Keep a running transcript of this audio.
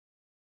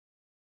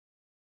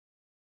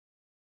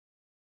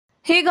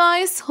Hey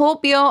guys,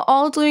 hope you're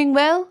all doing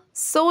well.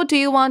 So, do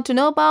you want to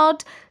know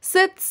about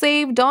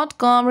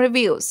Sithsave.com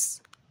reviews?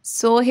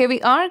 So, here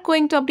we are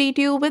going to update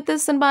you with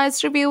this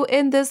unbiased review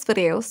in this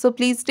video. So,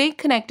 please stay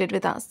connected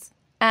with us.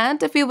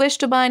 And if you wish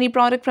to buy any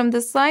product from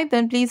this site,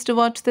 then please do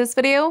watch this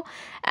video.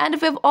 And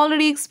if you've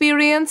already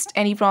experienced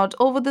any fraud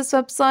over this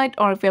website,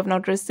 or if you have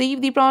not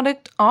received the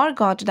product or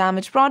got a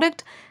damaged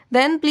product,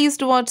 then please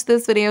do watch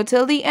this video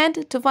till the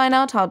end to find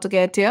out how to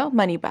get your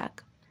money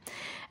back.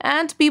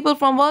 And people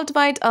from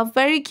worldwide are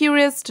very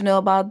curious to know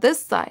about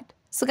this site.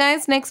 So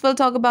guys, next we'll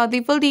talk about the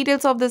full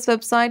details of this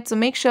website, so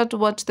make sure to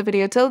watch the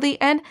video till the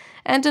end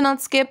and do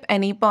not skip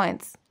any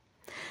points.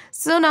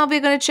 So now we're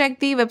going to check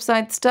the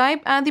website's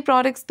type and the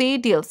products they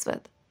deals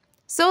with.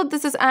 So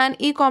this is an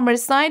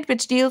e-commerce site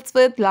which deals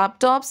with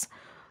laptops,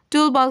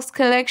 toolbox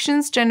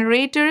collections,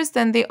 generators,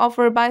 then they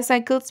offer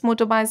bicycles,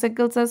 motor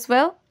bicycles as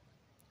well.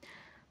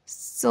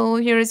 So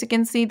here as you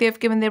can see, they've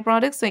given their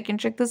products, so you can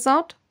check this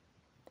out.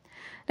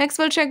 Next,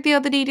 we'll check the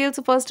other details.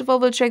 So first of all,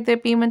 we'll check their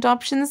payment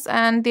options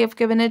and they have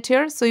given it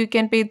here. So you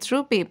can pay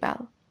through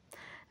Payapal.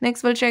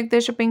 Next, we'll check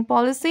their shipping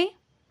policy.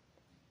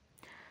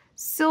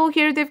 So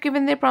here they've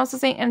given their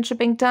processing and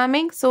shipping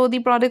timing. So the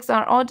products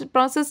are ordered,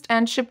 processed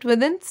and shipped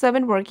within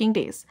 7 working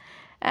days.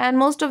 And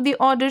most of the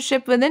orders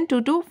ship within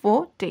 2 to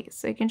 4 days.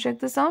 So you can check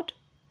this out.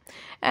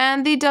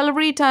 And the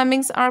delivery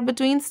timings are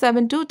between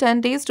 7 to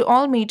 10 days to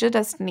all major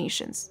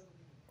destinations.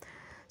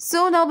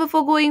 So now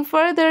before going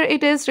further,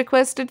 it is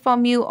requested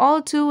from you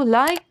all to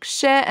like,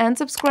 share and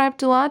subscribe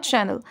to our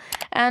channel.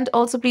 And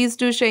also please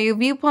do share your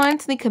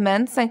viewpoints in the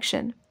comment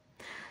section.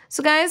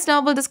 So guys,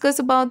 now we'll discuss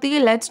about the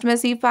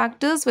legitimacy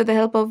factors with the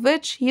help of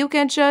which you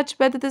can judge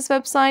whether this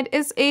website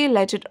is a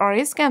legit or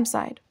a scam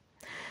site.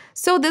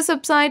 So this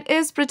website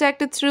is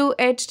protected through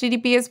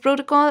HTTPS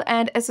protocol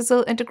and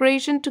SSL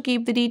integration to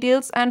keep the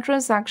details and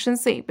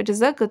transactions safe, which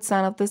is a good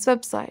sign of this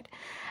website.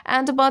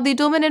 And about the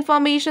domain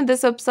information,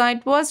 this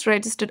website was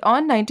registered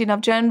on 19th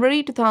of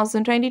January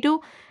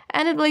 2022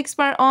 and it will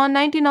expire on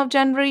 19th of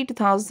January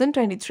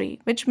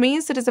 2023, which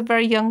means it is a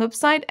very young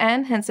website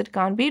and hence it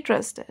can't be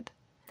trusted.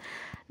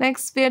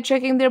 Next, we are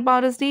checking their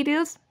about us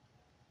details.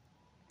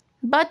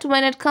 But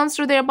when it comes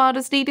to their about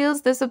us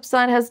details, this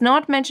website has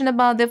not mentioned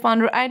about their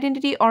founder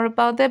identity or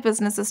about their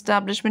business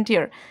establishment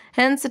here.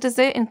 Hence, it is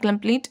a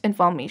incomplete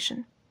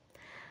information.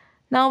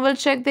 Now we'll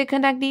check their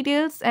contact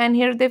details and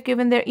here they've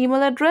given their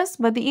email address,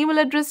 but the email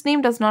address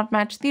name does not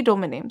match the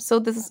domain name. So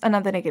this is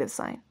another negative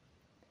sign.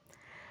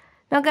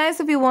 Now guys,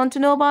 if you want to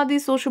know about the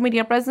social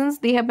media presence,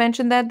 they have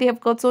mentioned that they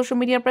have got social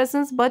media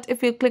presence, but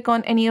if you click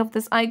on any of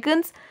these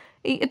icons,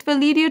 it will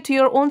lead you to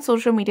your own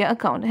social media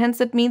account. Hence,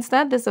 it means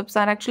that this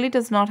website actually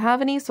does not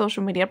have any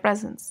social media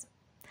presence.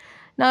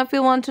 Now, if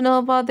you want to know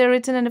about their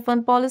return and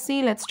refund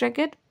policy, let's check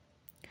it.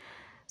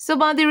 So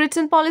about the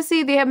return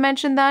policy, they have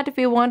mentioned that if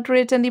you want to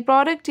return the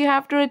product, you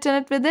have to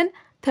return it within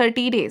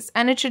 30 days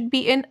and it should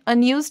be in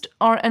unused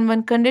or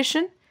unworn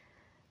condition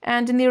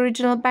and in the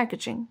original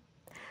packaging.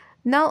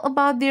 Now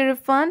about the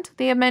refund,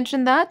 they have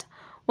mentioned that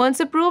once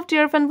approved,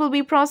 your refund will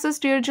be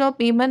processed to your original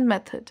payment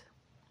method.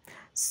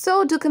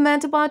 So do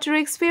comment about your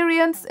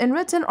experience in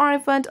return or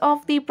refund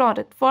of the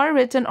product. For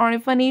return or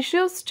refund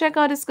issues, check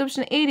our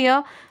description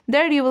area.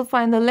 There you will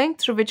find the link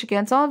through which you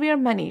can solve your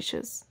money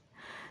issues.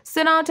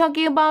 So now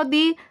talking about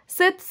the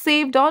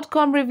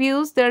Sithsave.com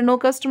reviews, there are no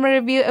customer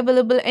review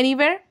available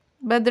anywhere,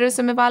 but there is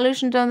some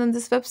evaluation done on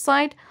this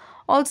website.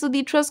 Also,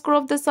 the trust score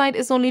of the site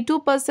is only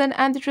 2%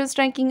 and the trust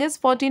ranking is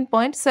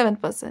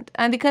 14.7%.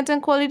 And the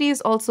content quality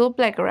is also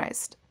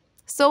plagiarized.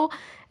 So,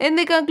 in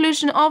the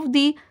conclusion of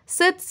the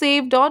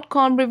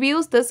Sithsave.com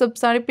reviews, this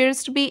website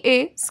appears to be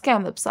a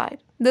scam website.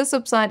 This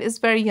website is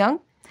very young.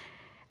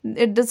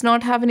 It does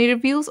not have any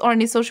reviews or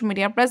any social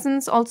media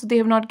presence. Also, they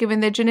have not given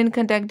their genuine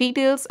contact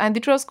details and the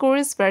trust score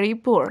is very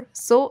poor.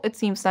 So, it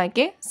seems like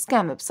a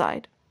scam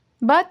website.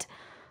 But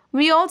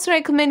we also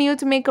recommend you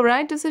to make a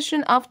right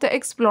decision after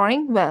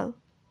exploring well.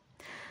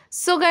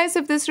 So guys,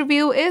 if this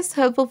review is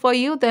helpful for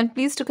you, then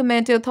please do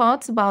comment your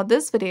thoughts about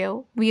this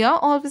video. We are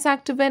always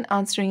active in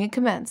answering your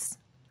comments.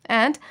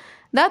 And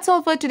that's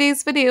all for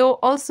today's video.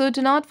 Also,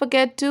 do not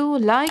forget to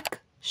like,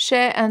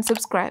 share and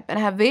subscribe and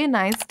have a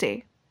nice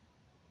day.